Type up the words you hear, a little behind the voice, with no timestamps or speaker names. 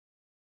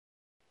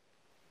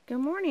Good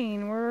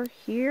morning. We're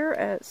here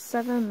at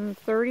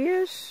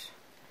 7:30ish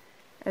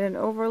at an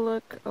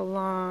overlook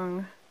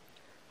along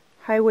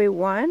Highway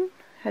 1,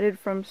 headed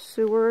from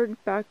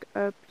Seward back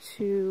up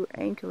to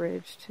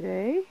Anchorage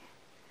today.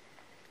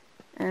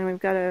 And we've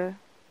got a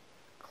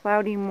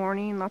cloudy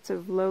morning, lots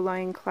of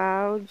low-lying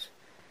clouds.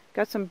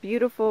 Got some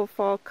beautiful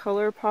fall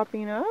color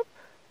popping up.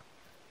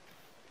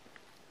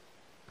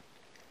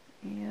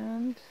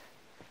 And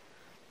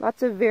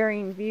lots of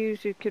varying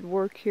views you could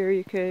work here.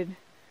 You could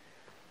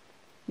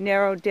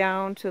narrow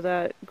down to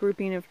that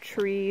grouping of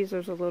trees.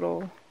 There's a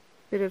little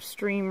bit of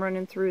stream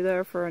running through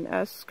there for an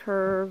S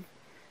curve.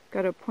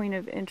 Got a point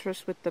of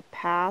interest with the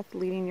path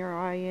leading your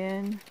eye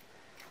in.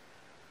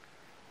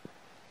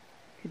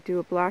 Could do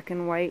a black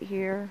and white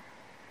here.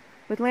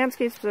 With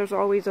landscapes, there's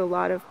always a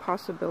lot of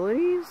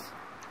possibilities.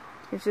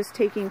 It's just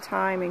taking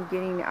time and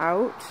getting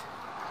out.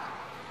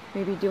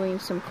 Maybe doing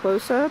some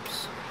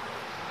close-ups.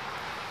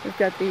 We've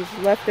got these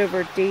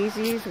leftover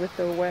daisies with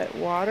the wet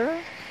water.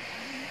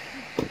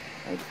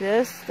 Like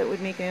this, that would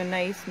make a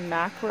nice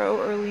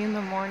macro early in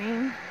the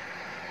morning.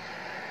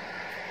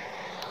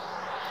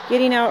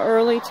 Getting out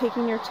early,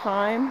 taking your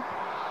time,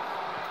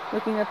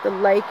 looking at the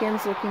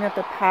lichens, looking at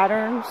the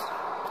patterns.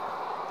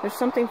 There's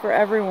something for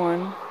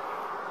everyone,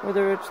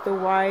 whether it's the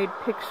wide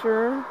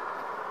picture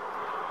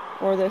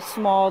or the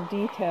small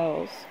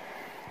details.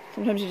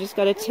 Sometimes you just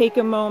got to take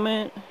a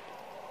moment,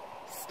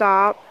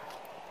 stop,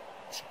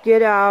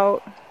 get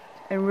out,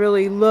 and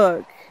really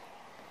look.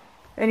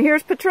 And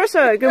here's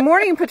Patricia. Good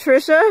morning,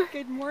 Patricia.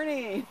 Good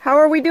morning. How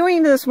are we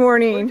doing this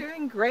morning? We're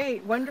doing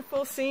great.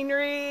 Wonderful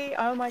scenery.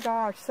 Oh my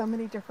gosh, so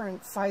many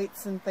different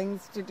sights and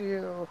things to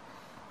do.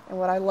 And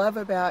what I love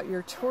about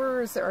your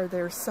tours are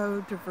they're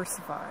so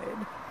diversified.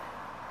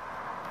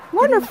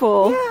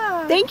 Wonderful.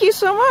 Yeah. Thank you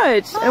so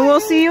much. Bye. And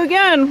we'll see you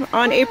again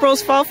on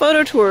April's Fall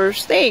Photo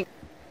Tours. Thanks.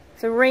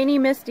 It's a rainy,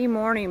 misty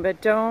morning, but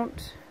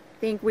don't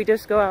think we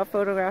just go out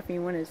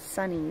photographing when it's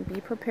sunny. Be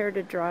prepared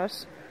to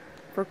dress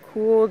for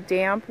cool,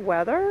 damp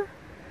weather.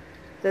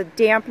 The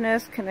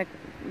dampness can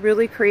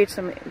really create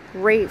some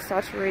great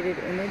saturated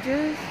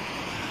images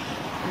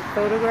and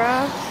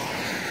photographs.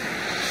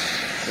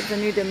 Gives a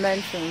new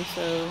dimension,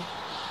 so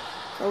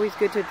it's always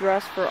good to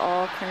dress for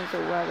all kinds of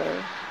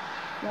weather.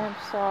 Warm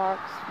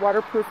socks,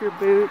 waterproof your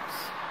boots.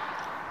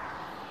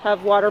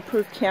 Have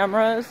waterproof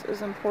cameras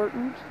is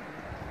important.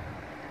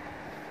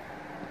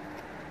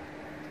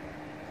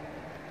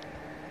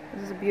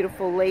 This is a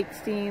beautiful lake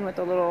scene with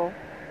a little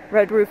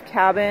red roof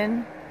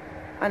cabin.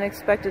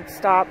 Unexpected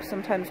stops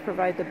sometimes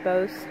provide the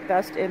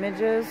best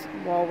images,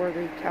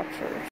 wall-worthy captures.